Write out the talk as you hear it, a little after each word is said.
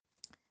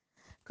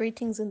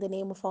Greetings in the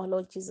name of our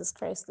Lord Jesus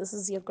Christ. This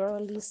is your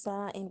girl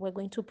Lisa, and we're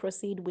going to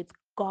proceed with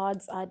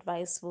God's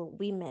advice for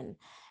women.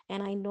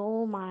 And I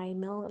know my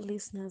male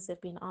listeners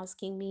have been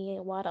asking me,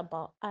 what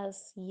about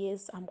us?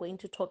 Yes, I'm going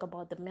to talk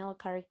about the male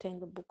character in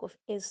the book of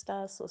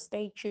Esther. So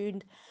stay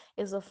tuned.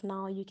 As of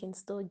now, you can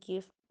still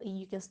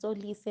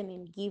listen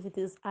and give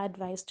this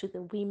advice to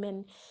the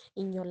women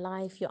in your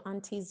life, your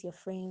aunties, your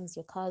friends,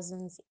 your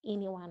cousins,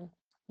 anyone,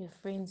 your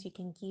friends, you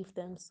can give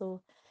them.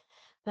 So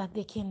that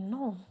they can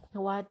know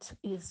what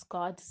is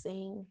God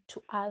saying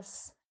to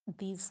us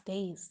these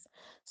days.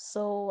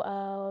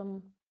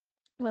 So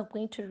we're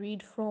going to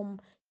read from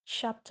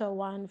chapter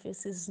 1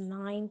 verses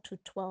 9 to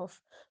 12.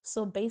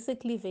 So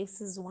basically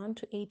verses 1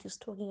 to 8 is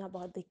talking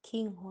about the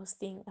king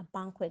hosting a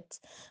banquet.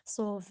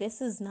 So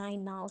verses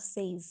 9 now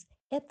says,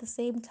 at the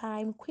same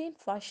time, Queen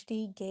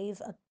Vashti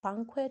gave a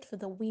banquet for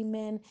the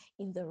women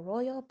in the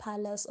royal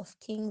palace of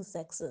King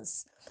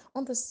Xerxes.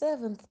 On the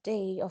seventh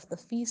day of the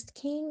feast,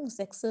 King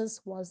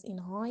Xerxes was in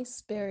high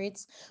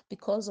spirits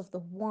because of the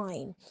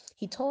wine.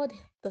 He told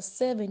the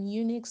seven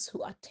eunuchs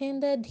who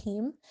attended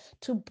him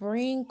to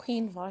bring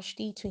Queen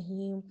Vashti to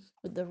him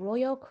with the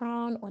royal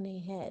crown on her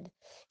head.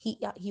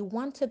 He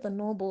wanted the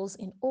nobles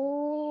and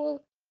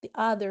all the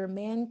other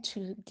men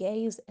to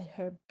gaze at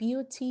her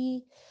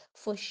beauty,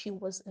 for she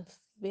was a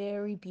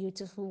very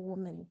beautiful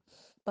woman.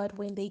 But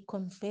when they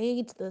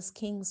conveyed this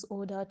king's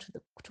order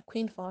to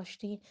Queen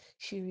Vashti,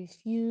 she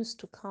refused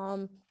to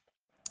come.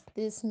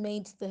 This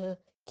made the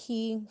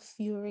king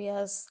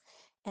furious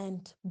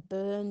and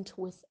burned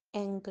with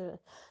anger.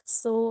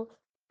 So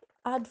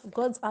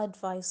God's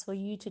advice for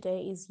you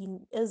today is,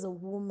 you as a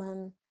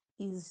woman,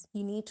 is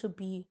you need to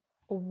be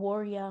a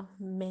warrior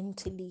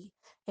mentally.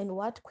 And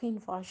what Queen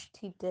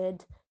Vashti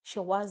did, she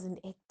wasn't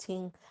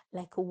acting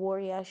like a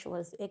warrior, she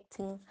was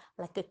acting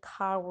like a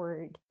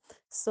coward.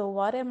 So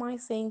what am I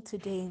saying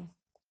today?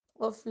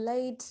 Of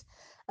late,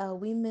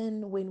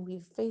 women, when we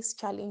face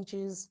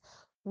challenges,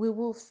 we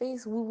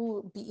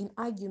will be in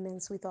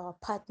arguments with our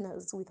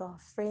partners, with our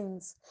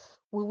friends.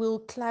 We will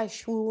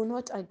clash, we will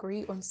not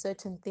agree on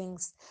certain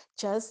things,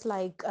 just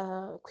like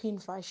Queen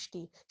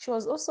Vashti. She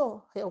was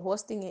also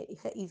hosting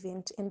her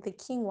event, and the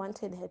king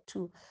wanted her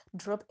to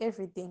drop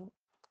everything,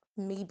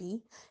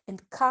 maybe,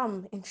 and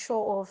come and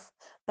show off.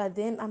 But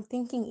then I'm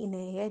thinking in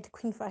her head,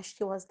 Queen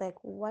Vashti was like,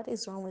 what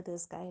is wrong with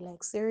this guy?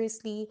 Like,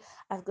 seriously,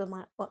 I've got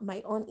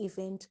my own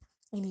event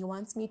and he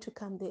wants me to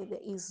come there. There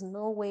is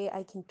no way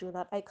I can do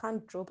that. I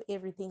can't drop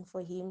everything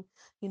for him,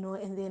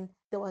 And then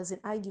there was an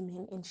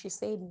argument, and she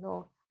said,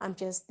 no, I'm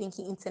just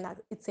thinking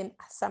it's an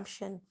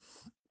assumption.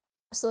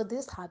 So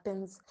this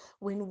happens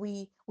when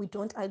we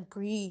don't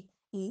agree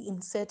in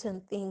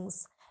certain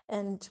things,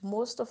 and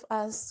most of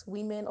us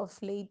women of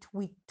late,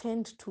 we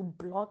tend to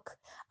block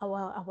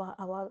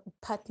our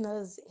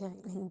partners,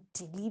 and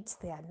delete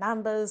their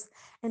numbers.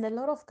 And a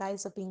lot of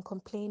guys have been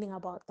complaining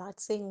about that,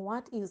 saying,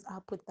 what is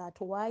up with that?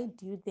 Why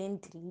do you then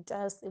delete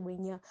us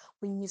when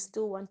you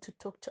still want to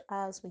talk to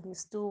us, when you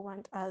still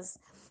want us,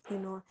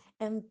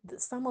 and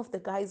some of the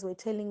guys were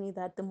telling me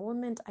that the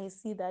moment I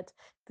see that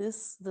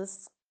this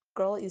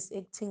girl is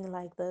acting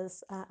like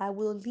this, I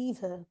will leave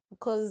her,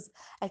 because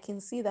I can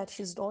see that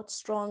she's not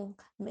strong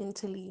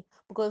mentally.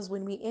 Because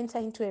when we enter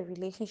into a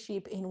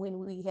relationship and when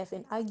we have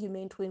an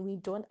argument, when we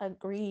don't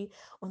agree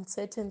on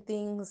certain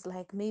things,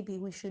 like maybe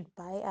we should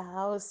buy a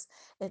house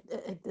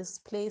at this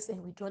place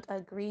and we don't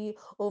agree,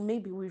 or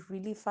maybe we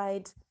really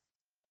fight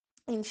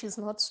and she's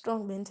not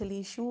strong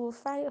mentally, she will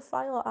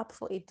file up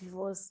for a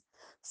divorce.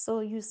 So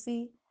you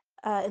see,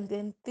 and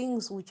then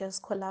things will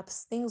just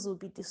collapse, things will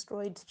be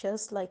destroyed,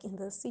 just like in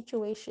the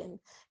situation.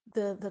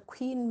 The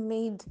queen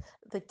made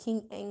the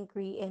king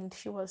angry and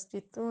she was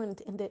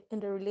dethroned,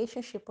 and the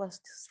relationship was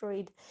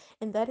destroyed.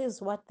 And that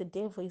is what the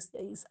devil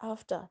is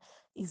after.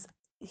 Is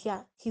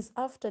Yeah, he's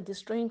after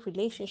destroying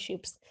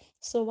relationships.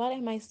 So what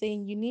am I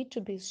saying? You need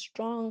to be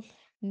strong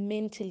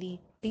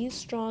mentally, be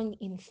strong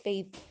in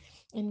faith,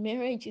 and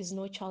marriage is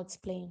no child's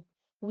play.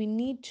 We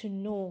need to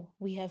know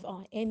we have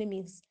our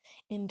enemies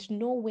and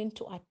know when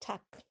to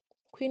attack.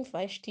 Queen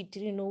Vashti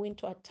didn't know when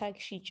to attack.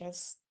 She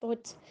just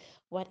thought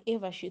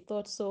whatever she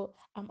thought. So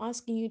I'm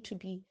asking you to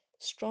be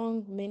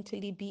strong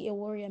mentally, be a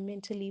warrior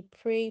mentally,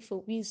 pray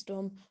for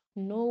wisdom,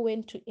 know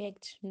when to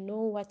act,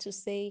 know what to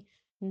say,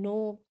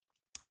 know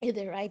at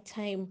the right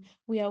time.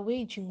 We are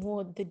waging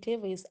war. The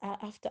devil is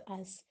after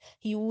us.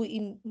 He will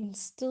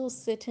instill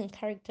certain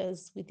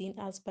characters within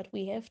us, but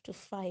we have to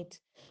fight.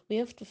 We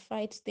have to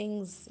fight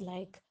things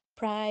like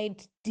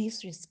pride,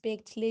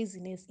 disrespect,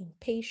 laziness,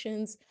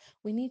 impatience.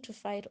 We need to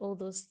fight all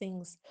those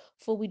things,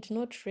 for we do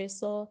not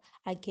wrestle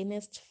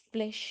against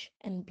flesh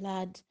and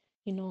blood,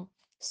 you know.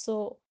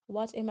 So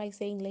what am I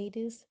saying,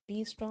 ladies?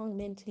 Be strong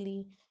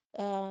mentally.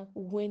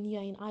 When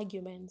you're in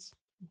arguments,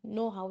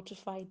 know how to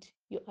fight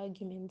your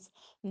arguments,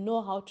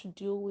 know how to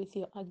deal with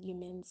your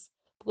arguments.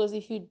 Because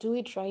if you do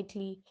it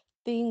rightly,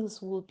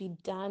 things will be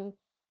done,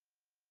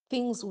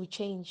 things will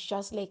change.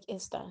 Just like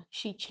Esther,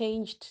 she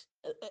changed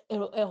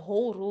a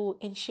whole rule,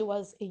 and she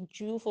was a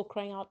Jew, for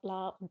crying out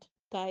loud,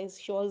 guys.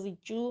 She was a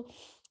Jew,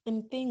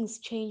 and things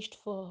changed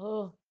for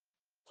her.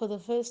 For the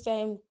first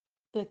time,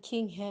 the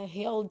king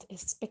held a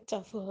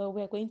specter for her.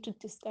 We're going to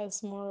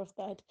discuss more of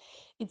that.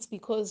 It's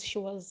because she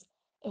was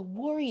a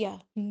warrior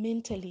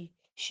mentally.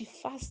 She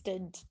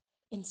fasted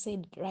and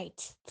said,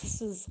 right, this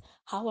is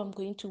how I'm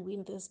going to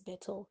win this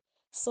battle.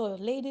 So,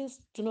 ladies,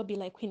 do not be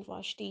like Queen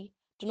Vashti.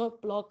 Do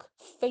not block.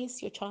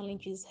 Face your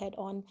challenges head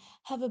on.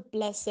 Have a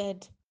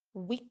blessed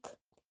week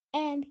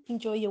and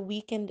enjoy your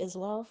weekend as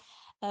well.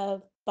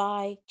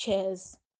 Bye. Cheers.